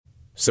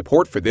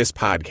Support for this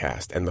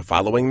podcast and the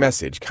following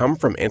message come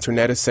from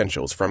Internet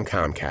Essentials from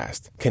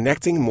Comcast,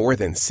 connecting more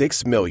than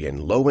 6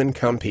 million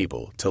low-income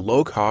people to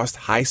low-cost,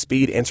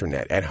 high-speed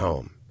internet at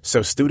home.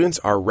 So students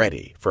are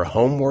ready for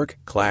homework,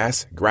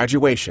 class,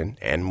 graduation,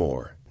 and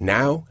more.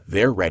 Now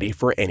they're ready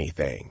for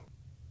anything.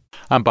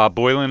 I'm Bob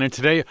Boylan, and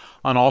today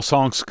on All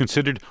Songs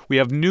Considered, we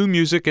have new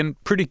music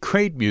and pretty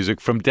great music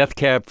from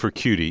Cab For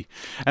Cutie,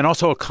 and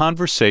also a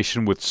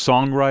conversation with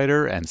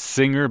songwriter and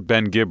singer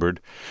Ben Gibbard.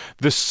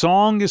 The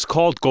song is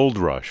called Gold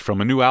Rush, from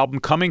a new album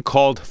coming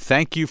called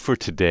Thank You For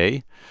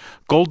Today.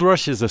 Gold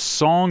Rush is a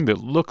song that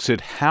looks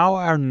at how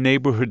our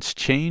neighborhoods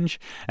change,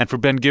 and for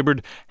Ben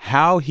Gibbard,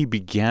 how he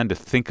began to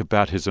think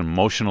about his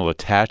emotional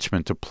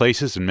attachment to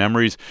places and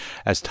memories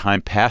as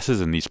time passes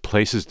and these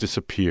places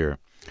disappear.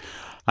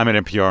 I'm at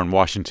NPR in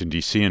Washington,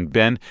 D.C., and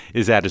Ben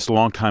is at his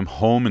longtime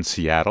home in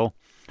Seattle.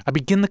 I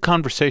begin the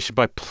conversation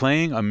by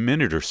playing a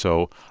minute or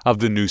so of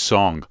the new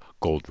song,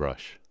 Gold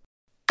Rush.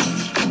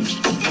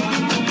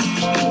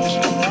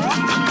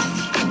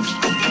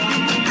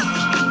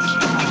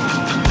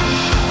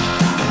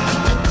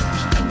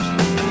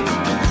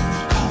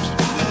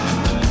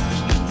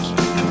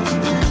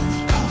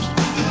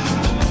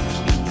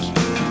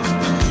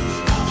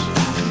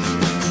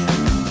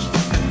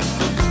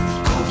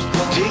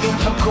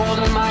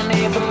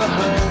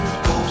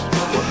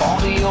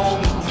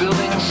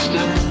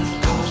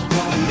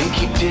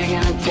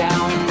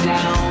 Down and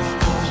down,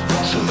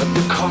 so that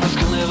the cars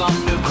can live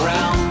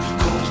underground.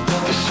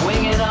 The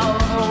swinging of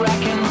a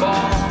wrecking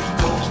ball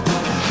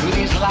through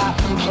these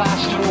laughing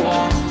plaster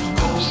walls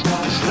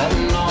is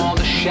letting all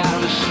the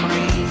shadows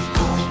free.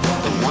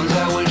 The ones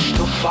I wish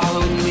still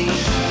followed me,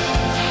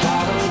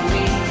 followed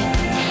me,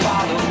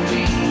 followed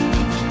me.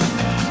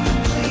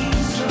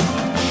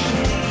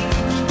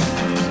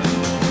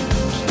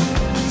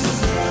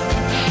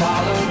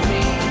 Followed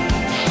me,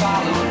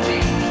 followed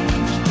me.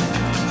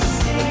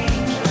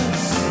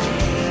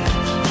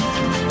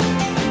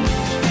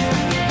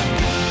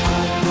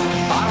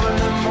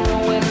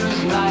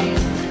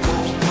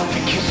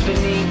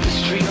 Beneath the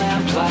street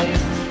lamp light,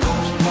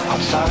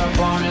 outside our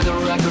barn at the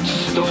record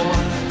store,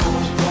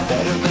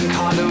 that have been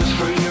condos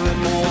for a year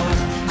and more.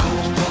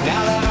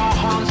 Now that our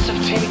haunts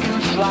have taken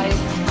flight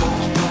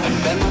and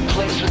been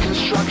replaced with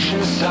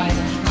construction sites,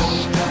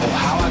 oh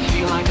how I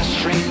feel like a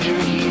stranger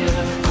here,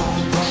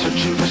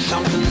 searching for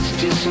something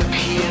that's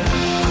disappeared,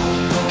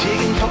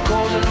 digging for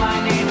gold in my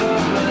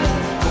neighborhood.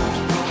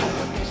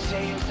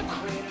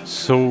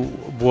 So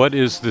what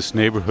is this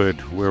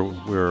neighborhood?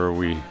 Where are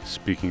we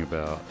speaking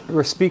about?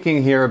 We're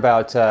speaking here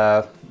about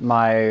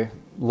my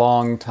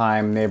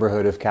longtime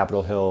neighborhood of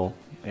Capitol Hill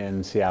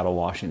in Seattle,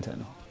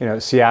 Washington. You know,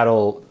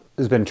 Seattle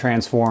has been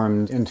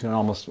transformed into an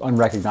almost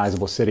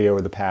unrecognizable city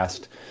over the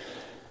past,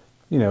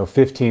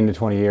 15 to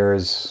 20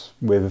 years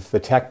with the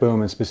tech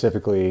boom, and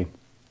specifically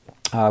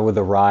with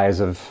the rise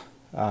of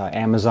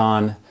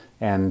Amazon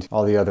and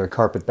all the other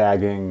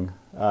carpetbagging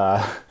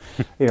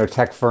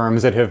tech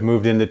firms that have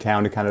moved into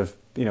town to kind of,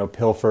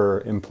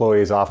 pilfer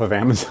employees off of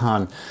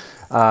Amazon.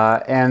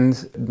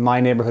 And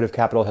my neighborhood of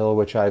Capitol Hill,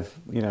 which I've,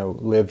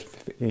 lived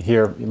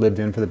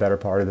in for the better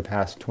part of the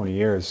past 20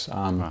 years,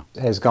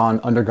 has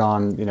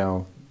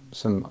undergone,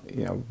 some,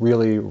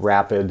 really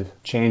rapid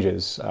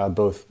changes,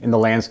 both in the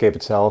landscape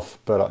itself,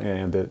 but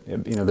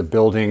the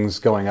buildings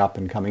going up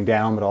and coming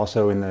down, but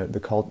also in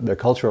the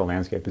cultural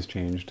landscape has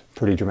changed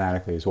pretty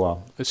dramatically as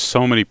well.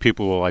 So many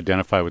people will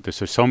identify with this.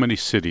 There's so many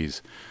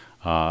cities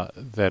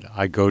that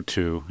I go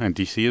to, and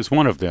DC is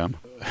one of them,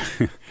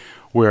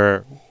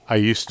 where I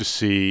used to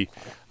see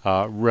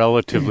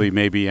relatively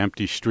maybe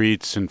empty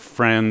streets and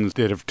friends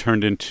that have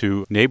turned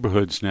into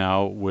neighborhoods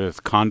now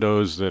with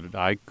condos that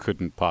I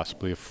couldn't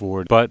possibly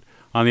afford. But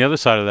on the other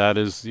side of that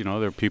is, there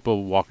are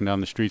people walking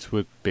down the streets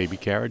with baby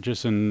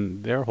carriages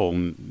and their whole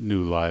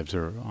new lives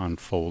are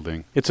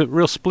unfolding. It's a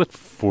real split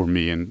for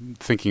me in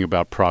thinking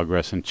about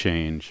progress and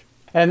change.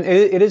 And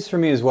it is for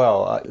me as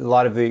well. A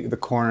lot of the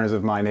corners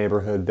of my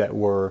neighborhood that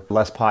were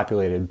less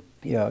populated,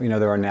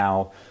 there are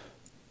now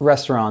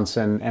restaurants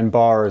and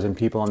bars and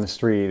people on the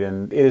street,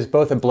 and it is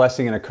both a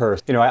blessing and a curse.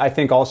 I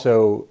think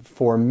also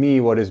for me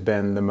what has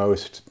been the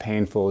most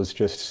painful is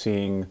just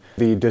seeing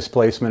the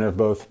displacement of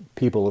both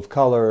people of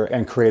color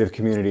and creative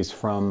communities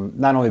from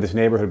not only this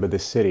neighborhood but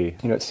this city.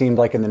 It seemed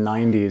like in the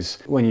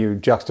 90s when you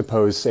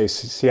juxtapose, say,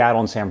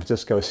 Seattle and San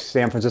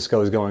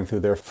Francisco is going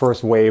through their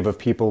first wave of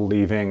people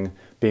leaving,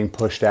 being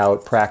pushed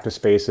out, practice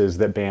spaces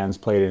that bands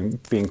played in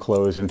being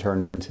closed and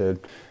turned into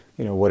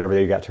whatever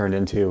they got turned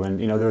into.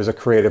 And, there was a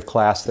creative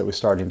class that was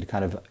starting to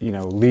kind of,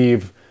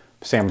 leave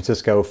San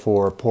Francisco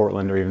for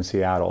Portland or even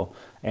Seattle.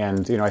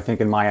 And, I think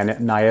in my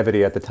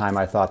naivety at the time,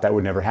 I thought that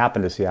would never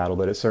happen to Seattle,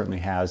 but it certainly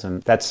has.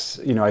 And that's,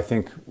 I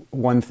think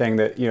one thing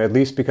that, at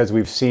least because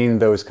we've seen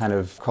those kind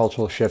of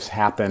cultural shifts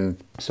happen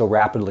so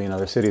rapidly in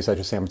other cities such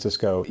as San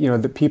Francisco,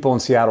 the people in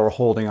Seattle are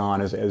holding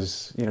on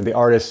as the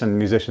artists and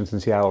musicians in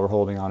Seattle are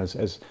holding on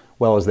as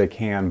well as they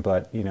can.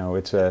 But,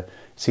 it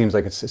seems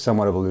like it's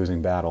somewhat of a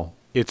losing battle.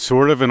 It's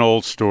sort of an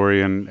old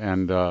story, and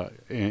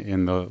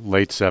in the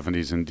late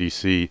 70s in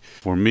D.C.,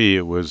 for me,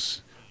 it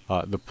was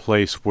the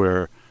place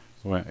where,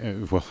 well,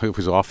 it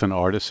was often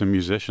artists and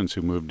musicians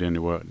who moved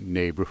into a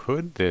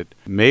neighborhood that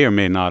may or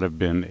may not have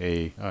been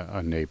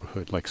a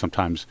neighborhood. Like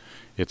sometimes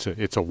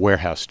it's a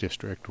warehouse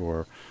district,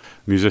 or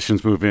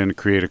musicians move in,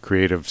 create a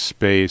creative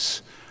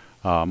space.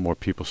 More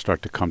people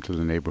start to come to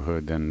the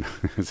neighborhood, then,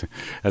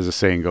 as the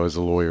saying goes,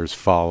 the lawyers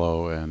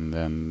follow, and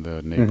then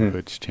the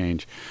neighborhoods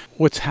change.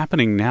 What's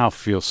happening now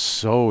feels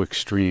so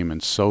extreme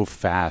and so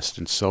fast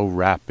and so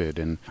rapid,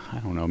 and I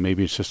don't know,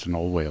 maybe it's just an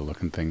old way of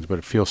looking at things, but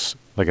it feels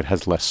like it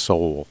has less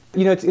soul.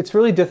 You know, it's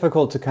really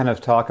difficult to kind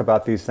of talk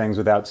about these things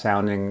without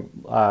sounding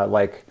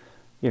like,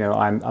 you know,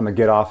 I'm a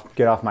get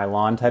off my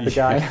lawn type of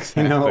guy,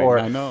 exactly. you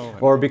know,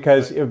 or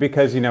because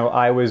you know,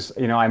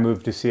 I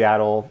moved to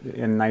Seattle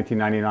in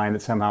 1999,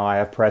 that somehow I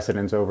have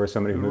precedence over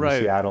somebody who moved to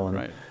Seattle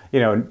in you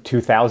know,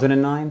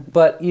 2009.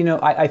 But you know,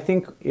 I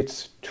think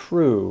it's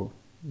true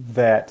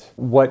that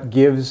what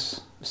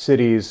gives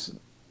cities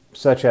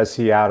such as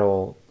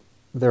Seattle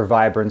their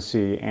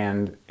vibrancy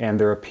and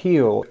their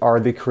appeal are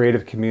the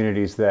creative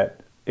communities that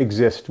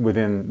exist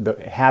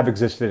have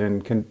existed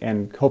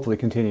and hopefully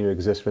continue to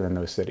exist within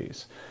those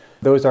cities.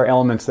 Those are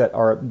elements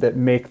that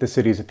make the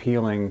cities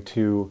appealing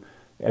to,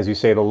 as you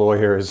say, the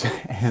lawyers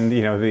and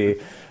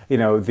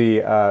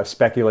the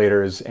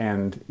speculators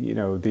and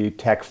the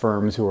tech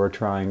firms who are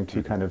trying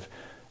to kind of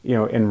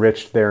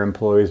enrich their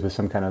employees with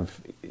some kind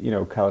of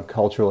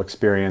cultural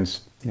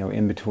experience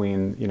in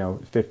between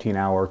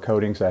 15-hour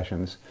coding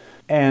sessions.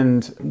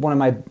 And one of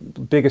my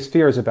biggest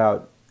fears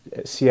about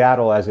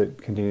Seattle as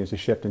it continues to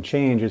shift and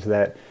change is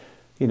that,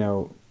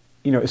 San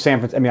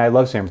Francisco, I mean, I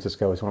love San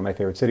Francisco, it's one of my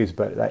favorite cities,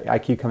 but I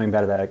keep coming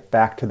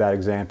back to that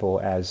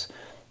example as,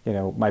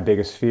 my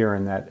biggest fear,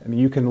 in that, I mean,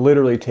 you can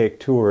literally take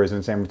tours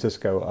in San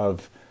Francisco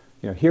of,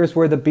 here's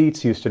where the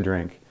Beats used to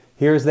drink,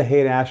 here's the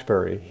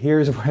Haight-Ashbury,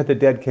 here's where the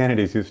Dead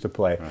Kennedys used to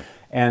play. Right.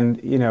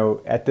 And,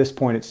 at this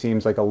point, it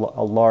seems like a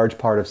large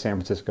part of San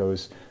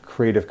Francisco's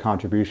creative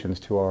contributions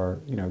to our,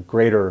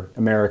 greater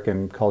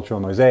American cultural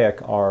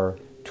mosaic are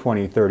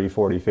 20, 30,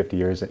 40, 50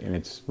 years in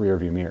its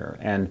rearview mirror.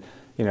 And,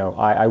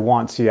 I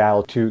want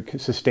Seattle to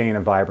sustain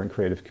a vibrant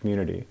creative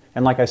community.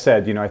 And like I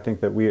said, I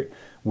think that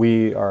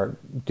we are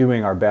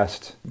doing our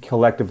best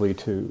collectively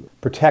to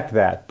protect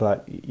that.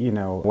 But,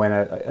 when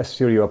a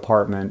studio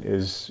apartment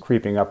is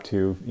creeping up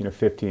to,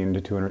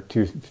 $1,500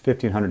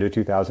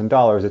 to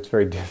 $2,000, it's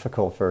very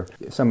difficult for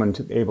someone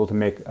to able to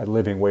make a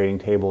living waiting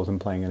tables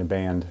and playing in a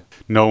band.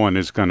 No one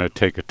is going to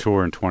take a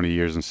tour in 20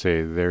 years and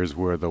say, there's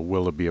where the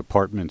Willoughby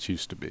Apartments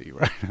used to be,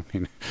 right? I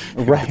mean,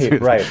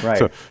 right.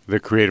 So the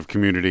creative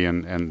community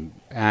and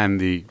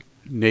the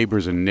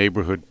neighbors and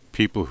neighborhood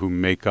people who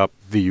make up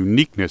the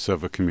uniqueness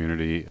of a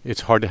community,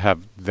 it's hard to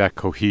have that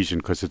cohesion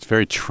because it's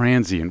very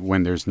transient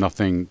when there's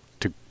nothing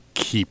to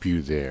keep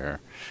you there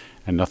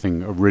and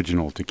nothing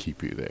original to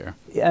keep you there.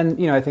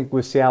 And, I think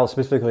with Seattle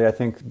specifically, I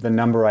think the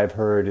number I've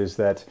heard is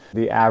that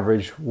the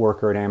average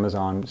worker at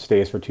Amazon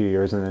stays for 2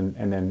 years and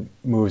then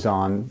moves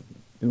on,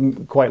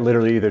 quite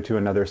literally, either to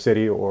another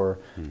city or,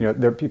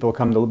 there people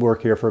come to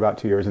work here for about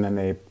 2 years and then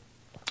they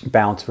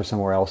bounce for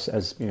somewhere else,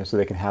 as so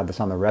they can have this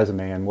on their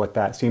resume. And what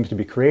that seems to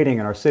be creating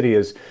in our city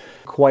is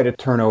quite a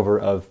turnover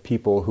of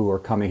people who are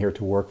coming here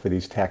to work for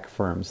these tech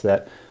firms.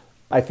 That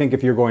I think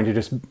if you're going to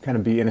just kind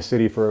of be in a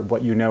city for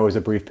what is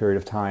a brief period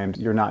of time,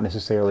 you're not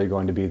necessarily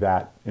going to be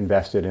that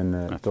invested in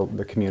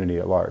the community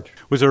at large.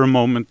 Was there a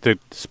moment that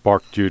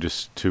sparked you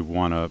to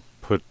want to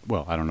put,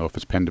 well, I don't know if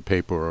it's pen to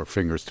paper or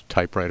fingers to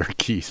typewriter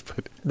keys,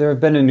 but... There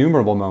have been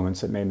innumerable moments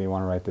that made me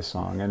want to write this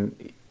song.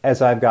 And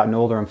as I've gotten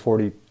older, I'm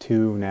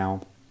 42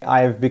 now,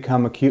 I've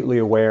become acutely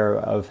aware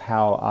of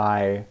how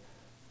I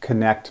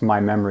connect my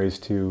memories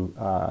to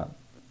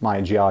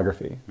my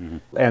geography.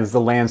 Mm-hmm. As the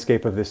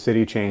landscape of this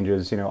city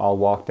changes, I'll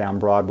walk down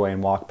Broadway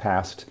and walk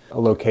past a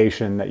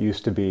location that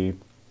used to be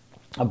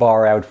a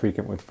bar I would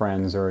frequent with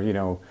friends, or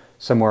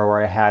somewhere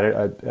where I had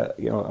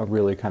a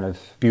really kind of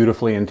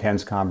beautifully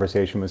intense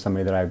conversation with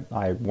somebody that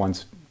I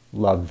once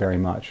loved very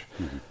much.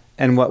 Mm-hmm.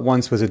 And what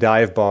once was a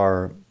dive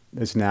bar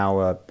is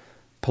now a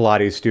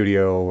Pilates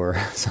studio or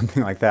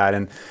something like that.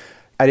 And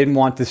I didn't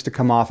want this to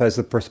come off as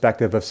the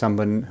perspective of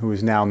someone who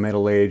is now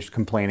middle-aged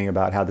complaining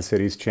about how the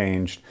city's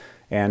changed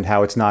and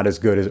how it's not as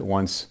good as it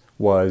once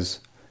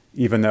was,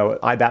 even though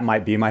that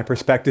might be my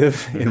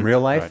perspective in real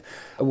life.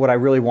 Right. What I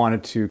really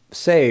wanted to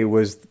say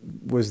was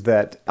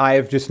that I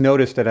have just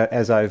noticed that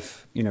as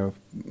I've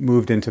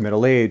moved into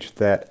middle age,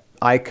 that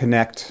I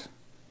connect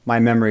my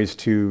memories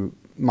to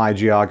my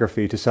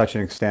geography to such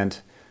an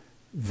extent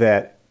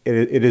that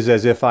it is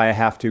as if I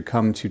have to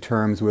come to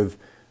terms with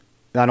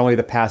not only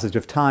the passage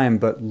of time,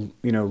 but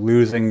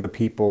losing the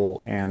people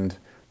and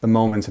the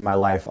moments in my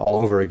life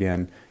all over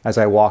again as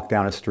I walk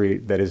down a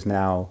street that is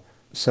now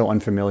so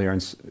unfamiliar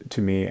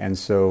to me and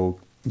so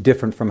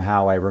different from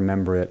how I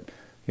remember it,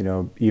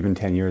 even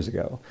 10 years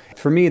ago.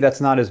 For me,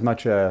 that's not as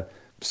much a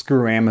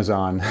screw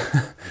Amazon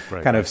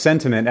kind of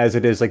sentiment as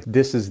it is like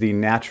this is the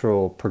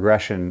natural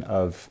progression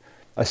of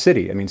a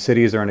city. I mean,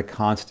 cities are in a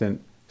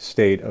constant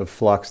state of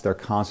flux. They're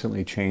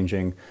constantly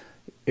changing.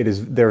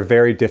 They're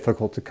very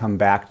difficult to come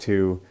back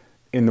to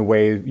in the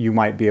way you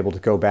might be able to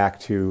go back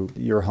to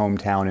your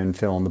hometown in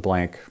fill in the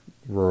blank,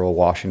 rural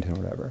Washington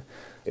or whatever.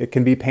 It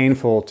can be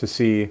painful to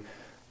see,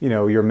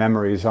 your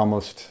memories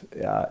almost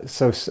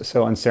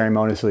so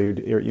unceremoniously,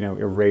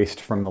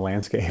 erased from the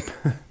landscape.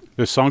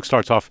 The song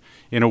starts off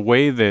in a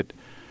way that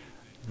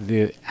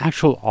the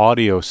actual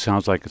audio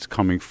sounds like it's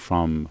coming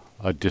from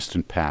a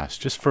distant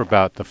past, just for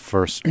about the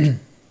first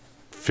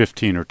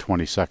 15 or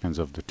 20 seconds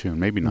of the tune,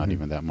 maybe not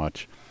even that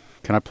much.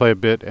 Can I play a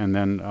bit and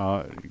then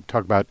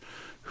talk about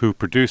who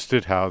produced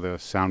it, how the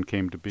sound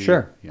came to be?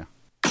 Sure. Yeah.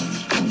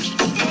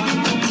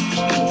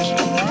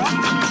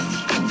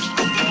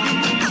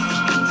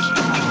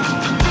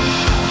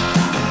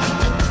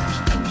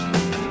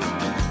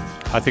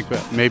 I think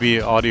that maybe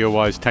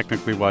audio-wise,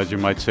 technically-wise, you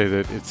might say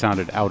that it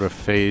sounded out of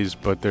phase,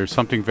 but there's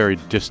something very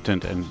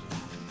distant and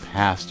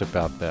past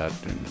about that.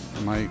 And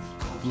am I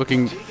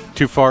looking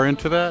too far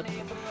into that?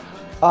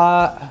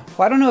 Well,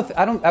 I don't know if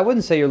I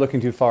wouldn't say you're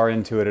looking too far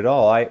into it at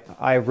all.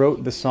 I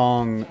wrote the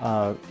song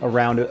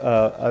around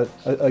a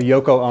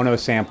Yoko Ono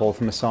sample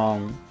from a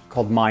song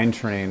called Mine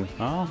Train.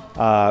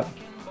 Oh.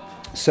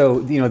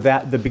 So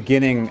that the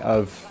beginning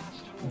of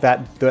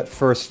that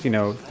first 3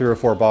 or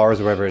 4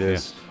 bars or whatever it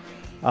is. Yeah.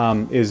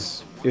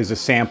 Is a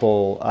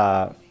sample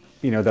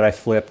that I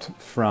flipped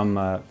from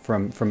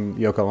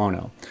Yoko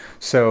Ono.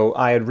 So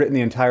I had written the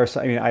entire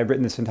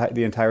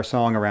the entire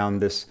song around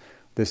this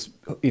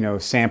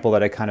sample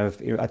that I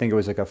I think it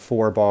was like a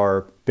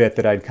 4-bar bit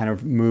that I'd kind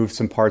of moved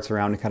some parts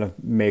around to kind of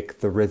make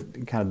the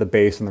rhythm, kind of the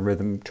bass and the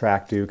rhythm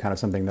track do kind of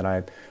something that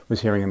I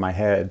was hearing in my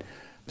head.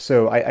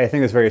 So I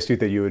think it's very astute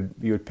that you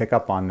would pick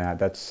up on that.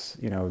 That's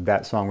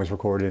that song was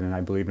recorded in,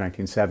 I believe,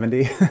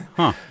 1970,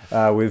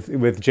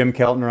 with Jim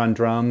Keltner on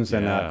drums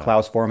and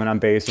Klaus Voormann on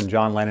bass and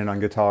John Lennon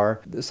on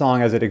guitar. The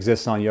song, as it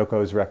exists on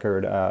Yoko's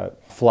record,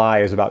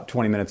 "Fly," is about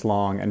 20 minutes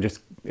long and just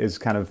is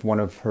kind of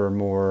one of her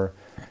more,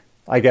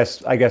 I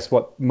guess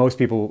when most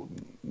people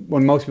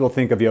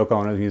think of Yoko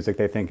Ono's music,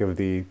 they think of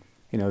the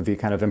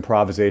kind of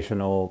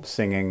improvisational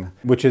singing,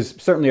 which is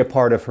certainly a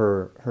part of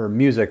her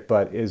music,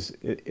 but is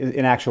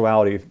in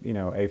actuality,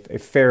 a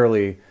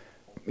fairly,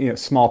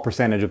 small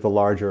percentage of the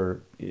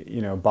larger,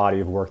 body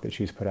of work that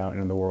she's put out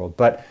into the world.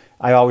 But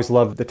I always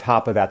love the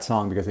top of that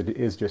song because it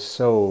is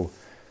just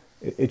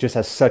it just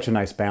has such a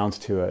nice bounce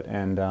to it.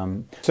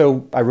 And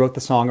so I wrote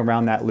the song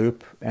around that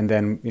loop, and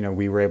then,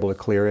 we were able to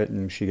clear it,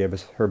 and she gave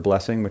us her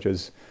blessing, which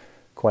is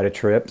quite a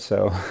trip.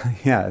 So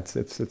yeah, it's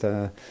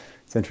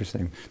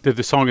interesting. Did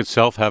the song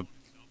itself have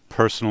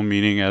personal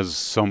meaning, as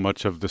so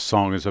much of the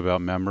song is about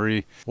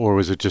memory, or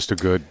was it just a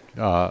good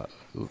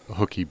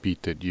hooky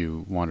beat that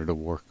you wanted to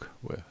work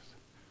with?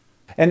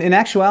 And in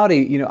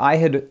actuality, I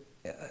had,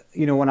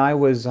 when I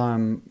was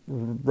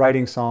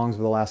writing songs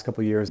for the last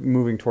couple of years,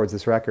 moving towards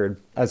this record,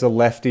 as a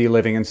lefty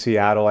living in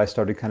Seattle, I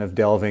started kind of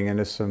delving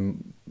into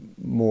some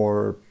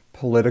more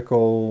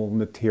political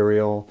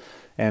material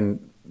and,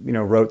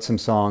 wrote some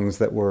songs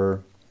that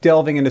were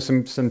delving into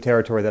some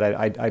territory that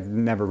I'd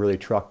never really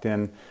trucked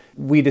in.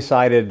 We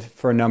decided,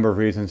 for a number of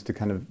reasons,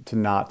 to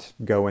not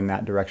go in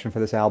that direction for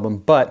this album.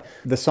 But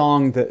the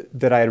song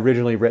that I had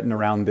originally written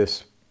around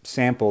this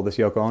sample, this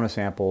Yoko Ono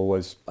sample,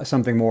 was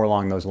something more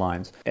along those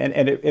lines. And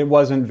it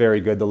wasn't very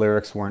good. The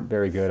lyrics weren't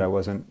very good. It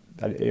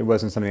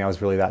wasn't something I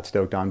was really that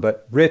stoked on.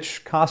 But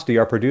Rich Costi,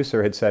 our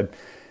producer, had said,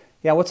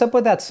 "Yeah, what's up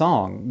with that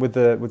song with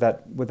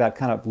that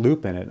kind of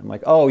loop in it?" I'm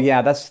like, "Oh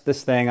yeah, that's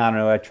this thing. I don't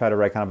know. I tried to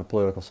write kind of a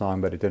political song,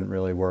 but it didn't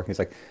really work." He's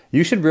like,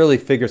 "You should really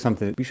figure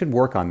something. You should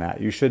work on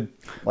that. You should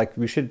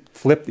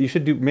flip. You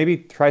should maybe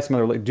try some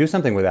other, do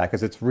something with that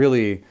because it's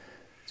really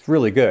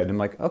good." I'm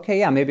like, "Okay,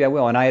 yeah, maybe I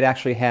will." And I had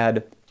actually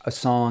had a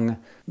song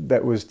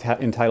that was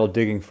entitled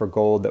 "Digging for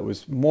Gold" that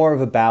was more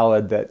of a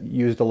ballad that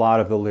used a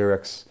lot of the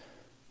lyrics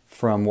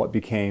from what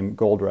became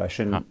Gold Rush.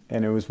 And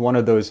it was one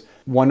of those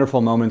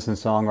wonderful moments in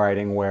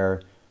songwriting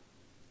where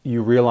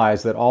you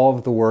realize that all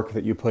of the work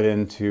that you put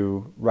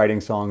into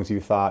writing songs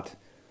you thought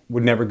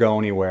would never go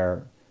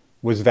anywhere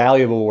was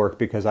valuable work,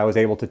 because I was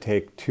able to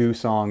take 2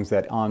 songs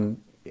that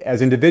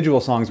as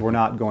individual songs were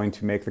not going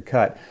to make the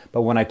cut,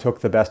 but when I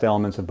took the best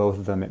elements of both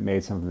of them, it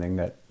made something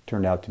that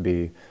turned out to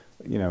be,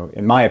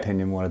 in my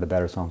opinion, one of the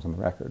better songs on the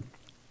record.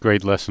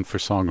 Great lesson for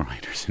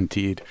songwriters,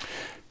 indeed.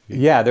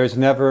 Yeah, there's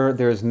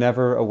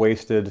never a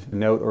wasted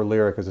note or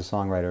lyric as a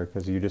songwriter,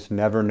 because you just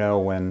never know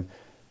when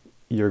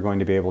you're going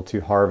to be able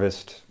to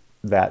harvest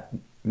that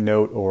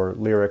note or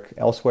lyric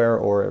elsewhere,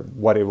 or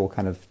what it will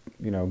kind of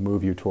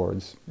move you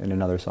towards in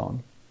another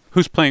song.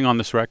 Who's playing on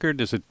this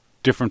record? Is it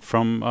different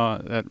from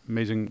that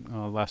amazing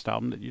last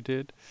album that you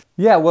did?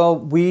 Yeah, well,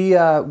 we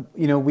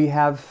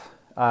have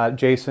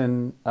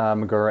Jason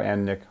Magura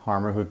and Nick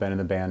Harmer, who've been in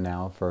the band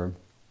now for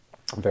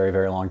a very,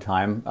 very long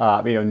time.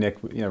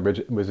 Nick,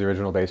 was the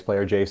original bass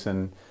player.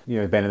 Jason,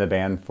 has been in the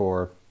band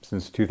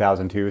since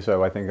 2002.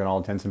 So I think, on all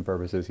intents and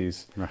purposes,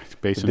 he's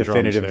bass the and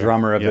definitive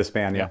drummer of this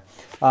band. Yeah.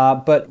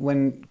 But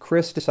when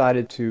Chris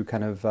decided to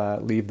kind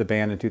of leave the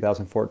band in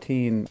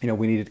 2014,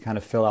 we needed to kind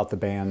of fill out the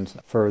band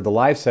for the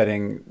live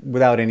setting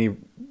without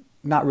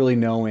not really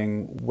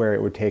knowing where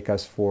it would take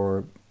us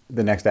for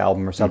the next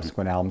album or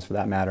subsequent albums for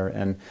that matter.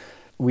 And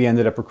we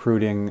ended up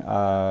recruiting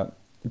a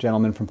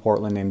gentleman from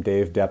Portland named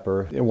Dave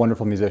Depper, a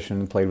wonderful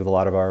musician, played with a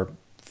lot of our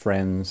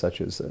friends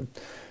such as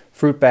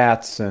Fruit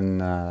Bats,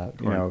 and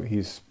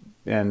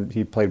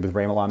he played with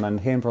Ray Malone and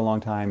him for a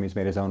long time. He's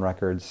made his own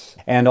records.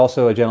 And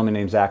also a gentleman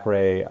named Zach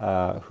Ray,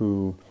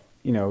 who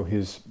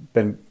who's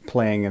been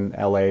playing in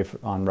LA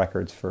on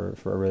records for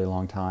a really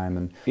long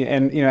time.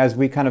 And as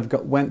we kind of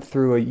went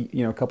through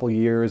a couple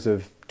years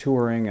of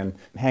touring and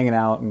hanging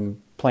out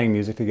and playing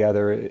music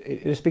together,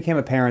 it just became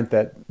apparent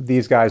that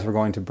these guys were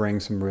going to bring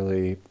some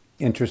really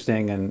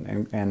interesting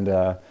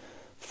and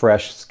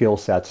fresh skill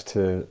sets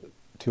to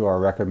our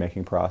record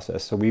making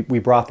process. So we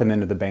brought them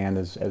into the band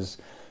as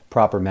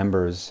proper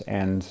members,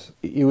 and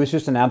it was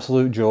just an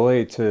absolute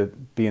joy to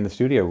be in the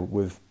studio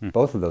with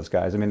both of those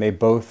guys. I mean, they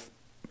both,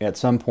 at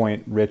some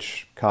point,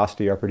 Rich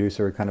Costi, our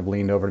producer, kind of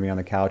leaned over to me on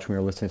the couch when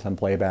we were listening to some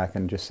playback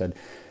and just said,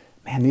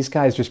 man, these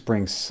guys just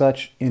bring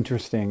such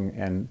interesting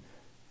and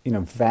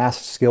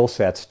vast skill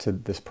sets to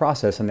this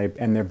process,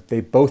 and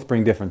they both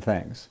bring different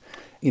things.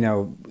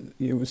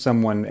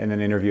 Someone in an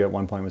interview at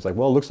one point was like,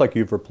 well, it looks like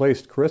you've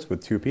replaced Chris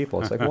with two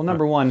people. It's like, well,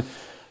 number one,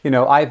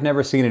 I've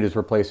never seen it as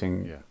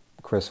replacing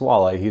Chris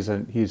Walla. He's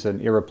an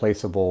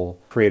irreplaceable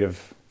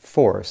creative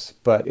force,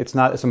 but it's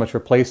not so much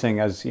replacing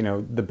as,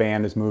 the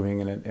band is moving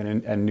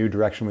in a new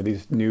direction with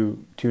these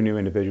two new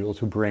individuals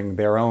who bring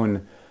their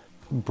own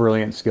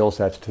brilliant skill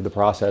sets to the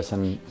process.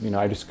 And,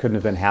 I just couldn't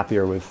have been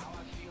happier with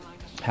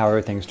how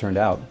everything's turned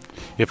out.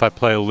 If I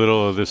play a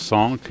little of this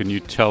song, can you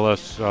tell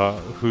us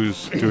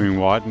who's doing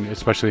what, and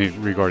especially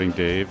regarding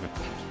Dave?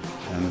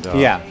 And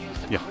yeah.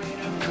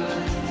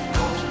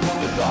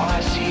 All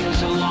I see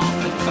is a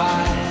long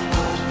goodbye,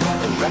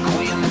 a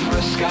requiem for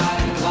a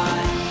sky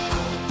line.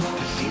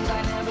 It seems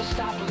I never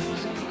stop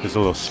losing. There's a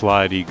little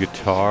slidey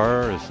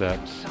guitar. Is that?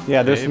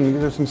 Yeah,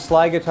 there's some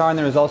slide guitar, and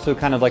there's also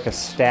kind of like a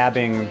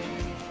stabbing,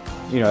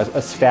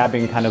 a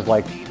stabbing kind of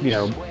like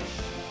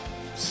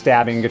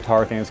stabbing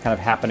guitar thing that's kind of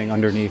happening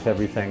underneath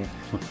everything.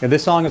 And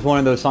this song is one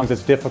of those songs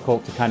that's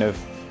difficult to kind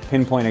of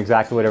pinpoint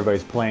exactly what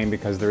everybody's playing,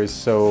 because there is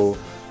so,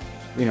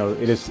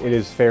 it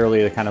is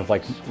fairly kind of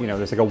like,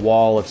 there's like a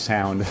wall of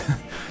sound,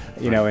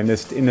 in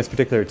this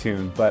particular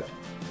tune. But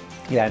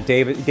yeah,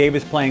 Dave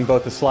is playing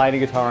both the sliding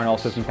guitar and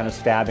also some kind of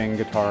stabbing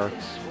guitar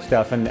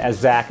stuff. And as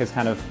Zach is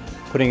kind of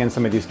putting in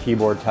some of these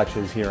keyboard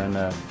touches here in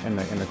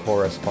the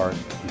chorus part.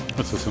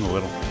 Let's listen a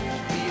little.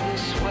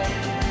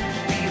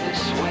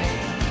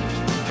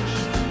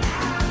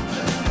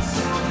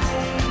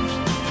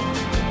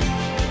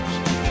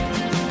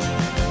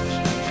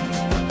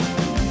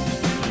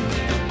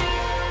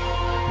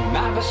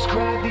 I've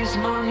ascribed these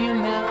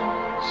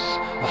monuments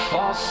a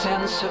false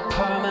sense of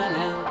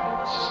permanence.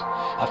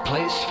 I've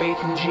placed faith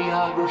in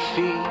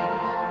geography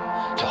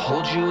to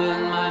hold you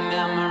in my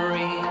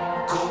memory.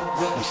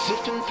 I'm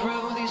sifting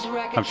through these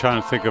records. I'm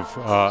trying to think of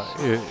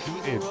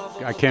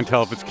I can't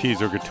tell if it's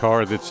keys or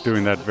guitar that's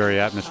doing that very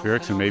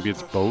atmospherics, and maybe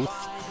it's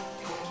both.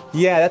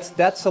 Yeah,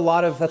 that's a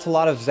lot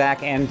of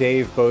Zach and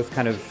Dave both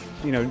kind of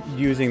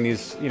using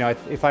these.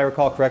 If I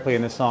recall correctly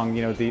in this song,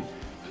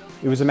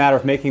 it was a matter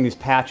of making these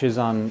patches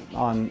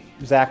on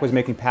Zach was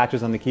making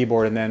patches on the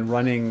keyboard and then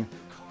running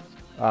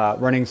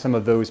some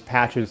of those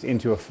patches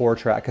into a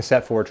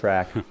cassette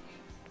 4-track,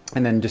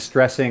 and then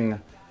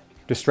distressing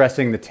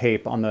the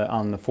tape on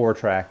the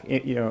 4-track,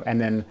 and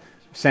then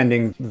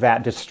sending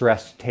that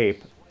distressed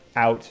tape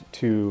out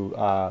to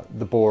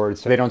the board,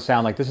 so they don't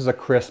sound like this is a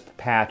crisp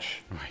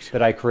patch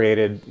that I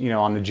created,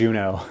 on the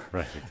Juno.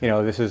 Right.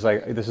 This is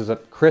a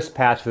crisp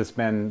patch that's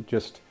been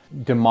just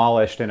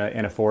demolished in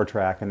a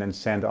 4-track and then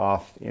sent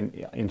off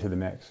into the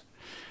mix.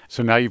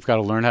 So now you've got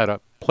to learn how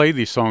to play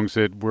these songs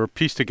that were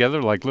pieced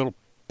together like little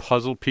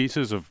puzzle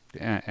pieces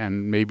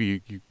and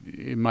maybe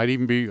it might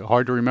even be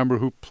hard to remember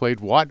who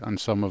played what on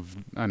some of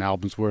an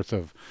album's worth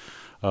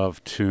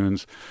of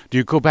tunes. Do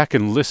you go back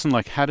and listen?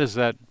 Like, how does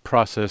that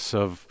process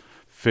of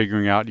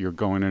figuring out, you're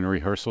going into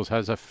rehearsals, how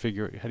do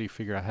you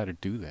figure out how to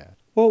do that?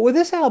 Well, with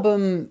this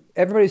album,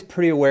 everybody's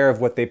pretty aware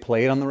of what they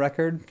played on the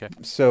record. Okay.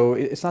 So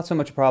it's not so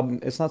much a problem.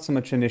 It's not so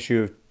much an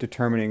issue of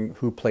determining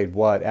who played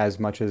what as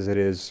much as it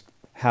is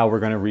how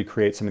we're going to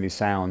recreate some of these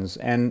sounds.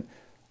 And,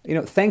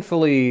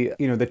 thankfully,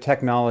 the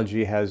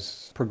technology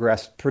has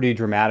progressed pretty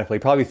dramatically,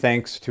 probably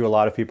thanks to a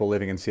lot of people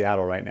living in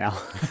Seattle right now,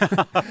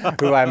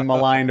 who I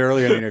maligned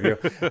earlier in the interview.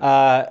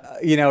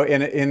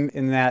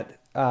 In that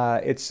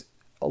it's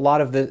a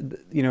lot of the,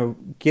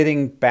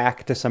 getting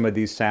back to some of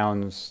these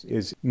sounds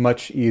is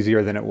much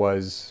easier than it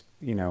was,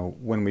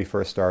 when we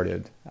first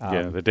started.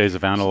 The days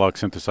of analog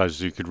synthesizers,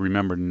 you could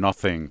remember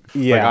nothing.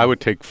 Yeah. Like I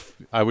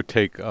would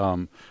take,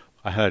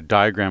 I had a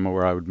diagram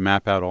where I would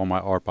map out all my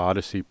ARP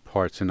Odyssey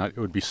parts, and it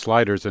would be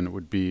sliders, and it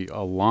would be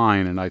a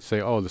line, and I'd say,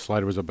 the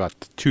slider was about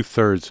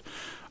 2/3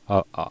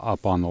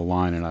 up on the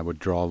line, and I would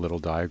draw little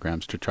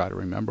diagrams to try to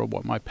remember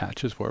what my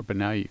patches were. But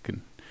now you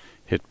can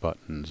hit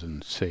buttons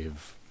and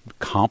save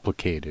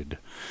complicated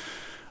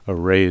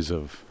arrays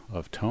of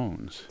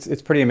tones.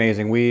 It's pretty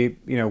amazing. We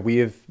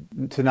have,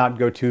 to not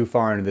go too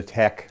far into the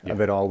tech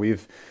of it all,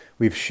 we've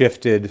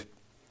shifted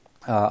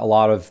a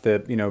lot of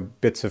the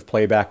bits of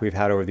playback we've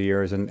had over the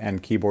years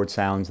and keyboard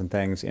sounds and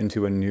things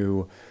into a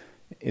new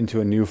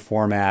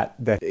format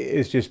that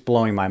is just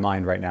blowing my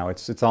mind right now.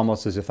 It's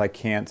almost as if I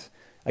can't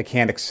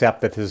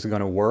accept that this is going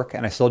to work,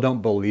 and I still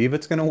don't believe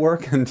it's going to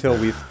work until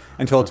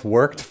it's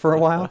worked for a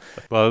while.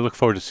 Well, I look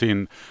forward to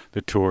seeing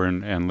the tour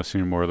and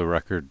listening to more of the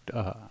record.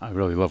 I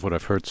really love what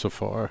I've heard so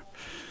far.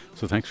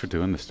 So thanks for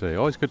doing this today.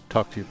 Always good to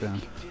talk to you,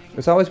 Ben.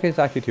 It's always good to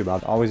talk to you too,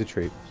 Bob. Always a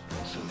treat.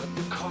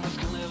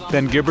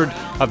 Ben Gibbard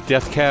of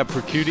Death Cab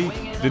for Cutie.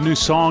 The new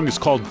song is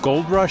called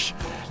Gold Rush,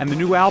 and the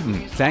new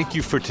album, Thank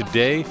You for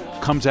Today,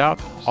 comes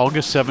out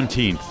August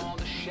 17th.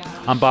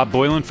 I'm Bob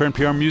Boylan for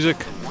NPR Music.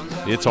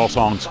 It's All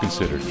Songs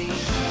Considered.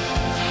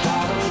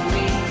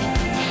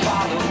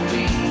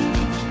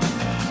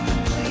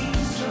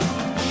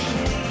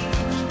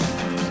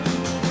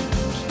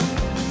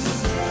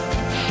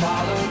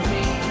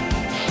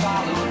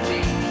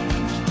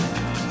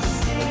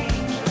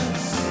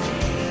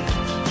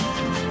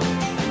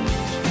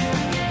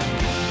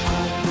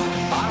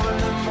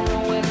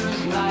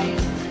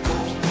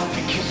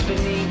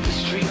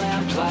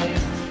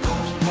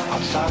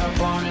 Outside our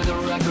barn in the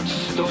record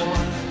store,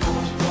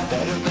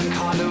 better than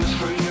condos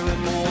for a year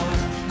and more.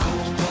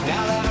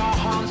 Now that our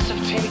haunts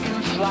have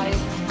taken flight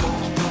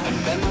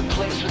and been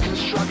replaced with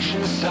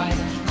construction sites,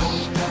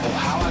 oh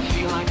how I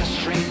feel like a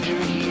stranger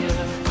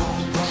here,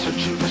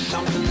 searching for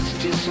something that's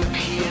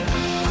disappeared.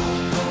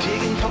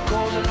 Digging for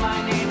gold in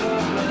my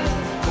neighborhood,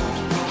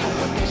 for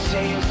what they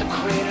say is the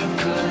greater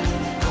good,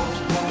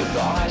 but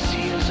all I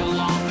see is a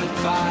long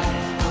goodbye,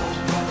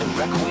 a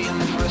requiem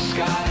for a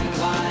sky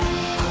line.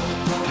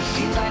 It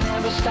seems I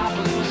never stop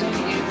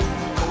losing you,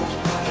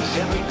 as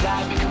every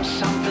dive becomes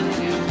something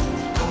new,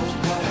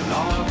 and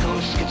all our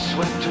ghosts get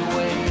swept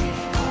away.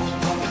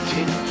 It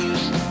didn't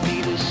used to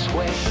be this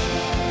way,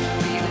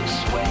 be this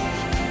way,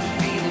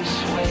 be this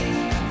way.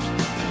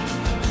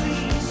 Be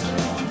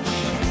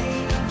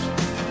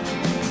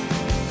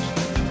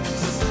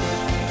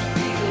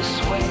this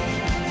way,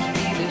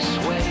 be this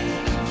way.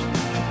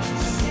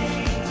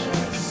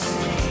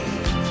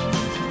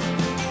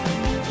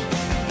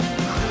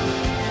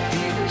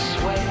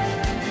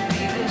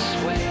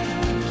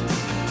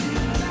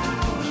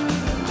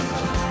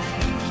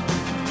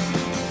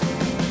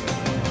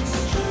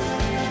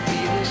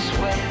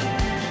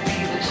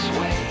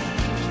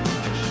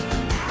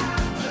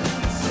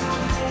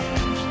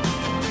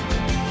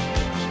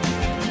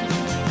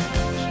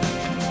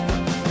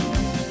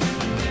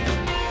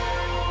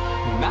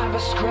 I've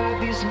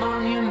ascribed these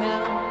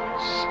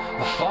monuments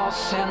a false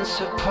sense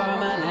of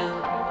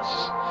permanence.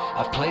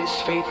 I've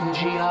placed faith in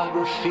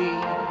geography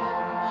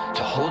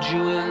to hold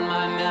you in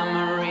my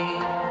memory.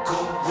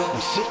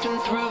 I'm sifting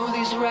through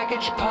these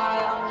wreckage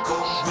piles,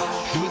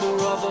 through the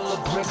rubble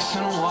of bricks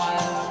and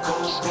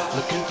wires,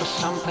 looking for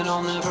something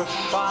I'll never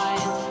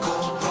find,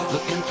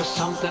 looking for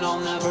something I'll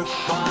never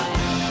find.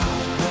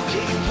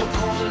 Digging for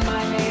gold in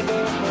my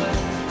neighborhood,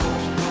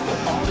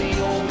 where all the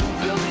old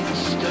buildings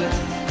stood.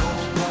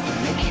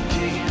 They keep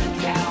digging it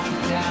down,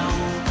 down,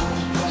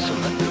 so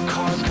that their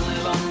cars can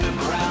live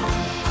underground.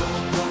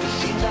 It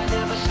seems I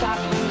never stop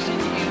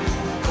losing you,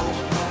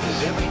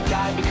 as every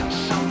dive becomes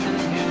something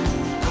new,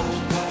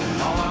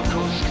 and all our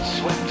ghosts get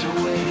swept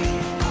away.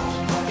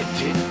 It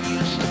didn't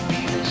used to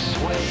be this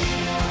way.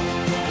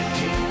 It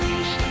didn't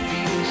used to be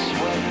this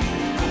way.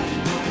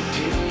 It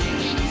didn't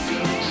used to be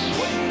this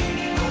way.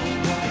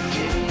 It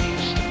didn't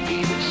used to be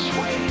this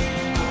way.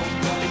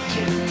 It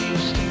didn't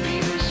used to be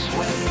this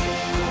way.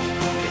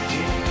 It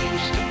didn't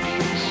used to be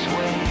this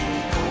way.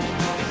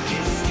 It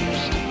didn't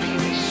used to be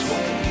this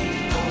way.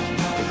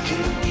 It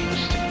didn't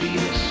used to be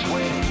this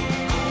way.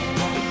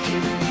 It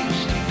didn't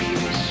used to be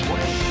this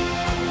way.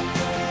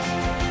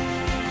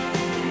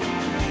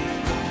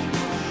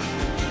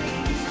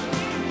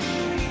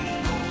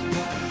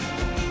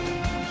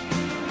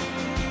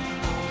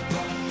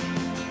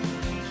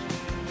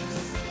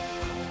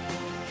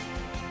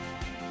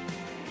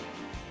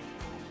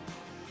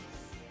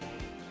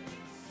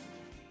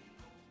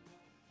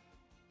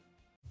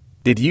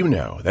 Did you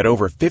know that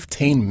over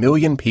 15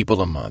 million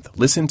people a month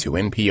listen to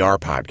NPR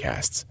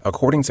podcasts,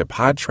 according to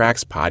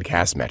Podtrac's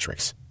podcast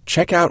metrics?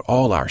 Check out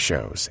all our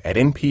shows at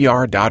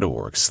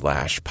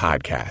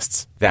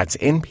npr.org/podcasts. That's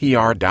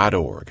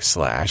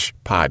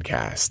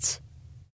npr.org/podcasts.